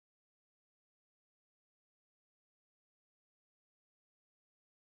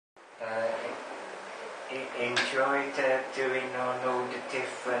enjoyed doing on all the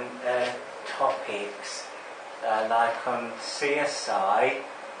different topics, like on CSI,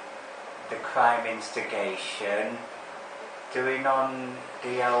 the crime instigation, doing on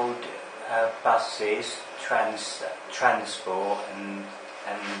the old buses, transport and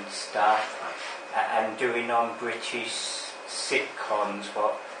stuff, and doing on British sitcoms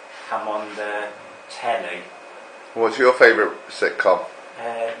what come on the telly. What's your favourite sitcom?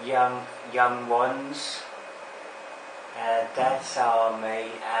 Young Ones, Dad's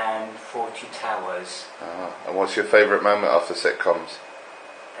Army and 40 Towers. And what's your favourite moment of the sitcoms?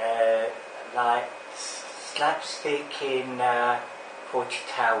 Like slapstick in 40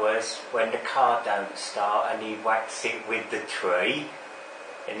 Towers when the car don't start and he whacks it with the tree,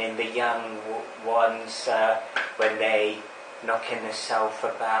 and in the Young Ones when they knocking themselves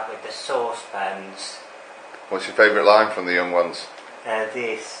about with the saucepans. What's your favourite line from the Young Ones?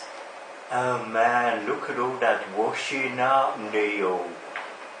 This, oh man, look at all that washing up, Neil.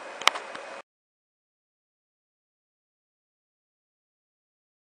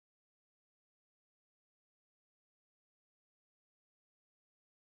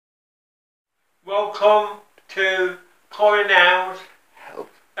 Welcome to Cornell's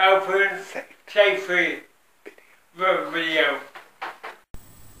Open Safety video.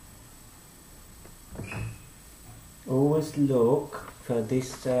 Always look for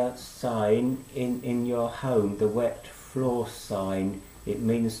this sign in your home, the wet floor sign. It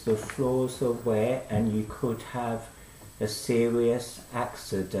means the floors are wet and you could have a serious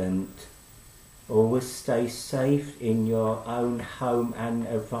accident. Always stay safe in your own home and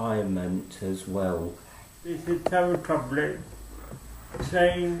environment as well. This is terrible public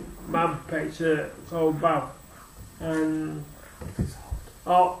saying mum picture cold bath and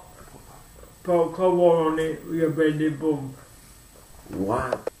put cold water on it with your baby bum.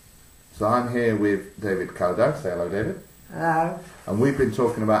 Wow. So I'm here with David Caldo. Say hello, David. Hello. And we've been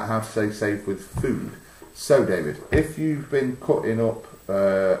talking about how to stay safe with food. So David, if you've been cutting up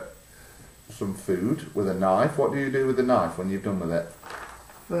some food with a knife, what do you do with the knife when you've done with it?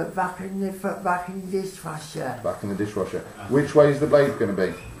 Put it back in the dishwasher. Back in the dishwasher. Which way is the blade going to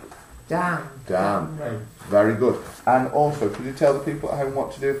be? Down. Down. Very good. And also, could you tell the people at home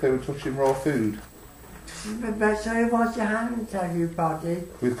what to do if they were touching raw food? Make sure you wash your hands, everybody.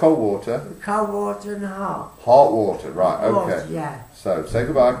 With cold water? With cold water and hot. Hot water, right, okay. Water, yeah. So, say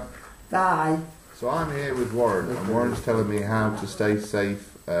goodbye. Bye. So I'm here with Warren, and Warren's telling me how to stay safe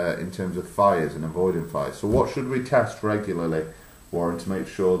in terms of fires and avoiding fires. So what should we test regularly, Warren, to make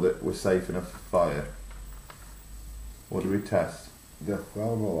sure that we're safe in a fire? What do we test? The fire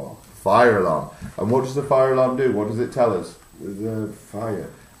alarm. Fire alarm. And what does the fire alarm do? What does it tell us? With the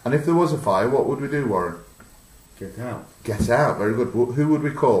fire. And if there was a fire, what would we do, Warren? Get out. Get out, very good. Who would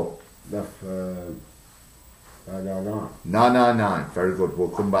we call? The 999. 999, very good. We'll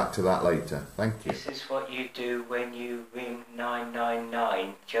come back to that later. Thank you. This is what you do when you ring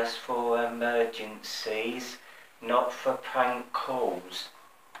 999, just for emergencies, not for prank calls.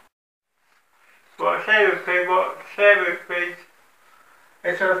 What save it please?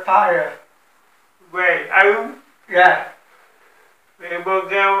 It's a fire. Wait, home? Yeah. It will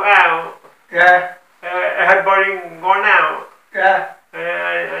go out. Yeah. Everybody gone out. Yeah.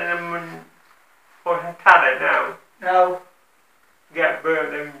 And I'm going to tell it now. No. Get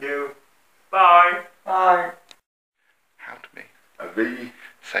burned and do. Bye. Bye. How to be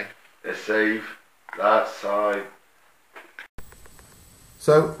Safe. safe. That side.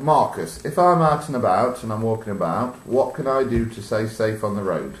 So, Marcus, if I'm out and about and I'm walking about, what can I do to stay safe on the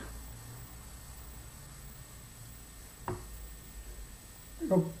road?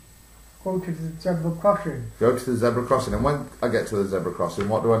 Go to the zebra crossing. Go to the zebra crossing, and when I get to the zebra crossing,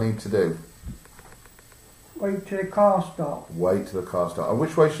 what do I need to do? Wait till the car stops. Wait till the car starts. And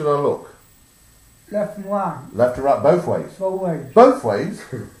which way should I look? Left and right. Left or right? Both ways? Both ways. Both ways?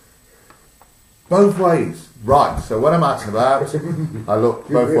 Both ways. Right, so when I'm out and about, I look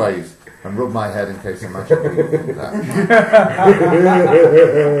both ways and rub my head in case I'm actually breathing.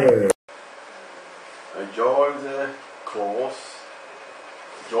 Enjoy the course.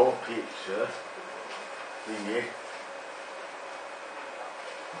 Draw picture. Thingy.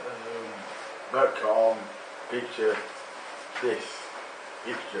 Back on picture. This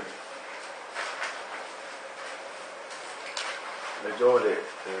picture. Enjoyed it,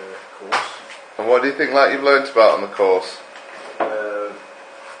 course. And what do you think you've learnt about on the course?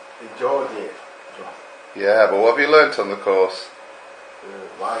 Enjoyed it. Yeah, but what have you learnt on the course?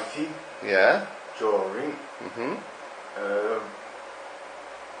 Writing, Yeah? drawing,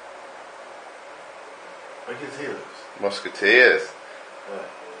 Musketeers. Musketeers.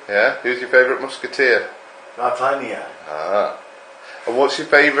 Yeah? Who's your favourite musketeer? Titania. Ah. And what's your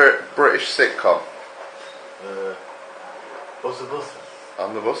favourite British sitcom? What's the bus?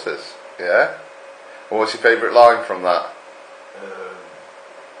 On the buses, yeah? And what's your favourite line from that?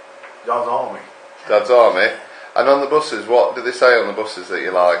 Dad's Army. Dad's Army. And on the buses, what do they say on the buses that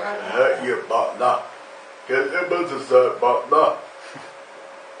you like? Hurt your partner. Get the buses partner.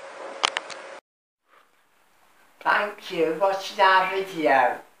 Thank you for watching our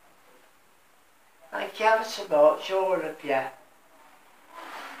video. Thank you ever so much, all of you.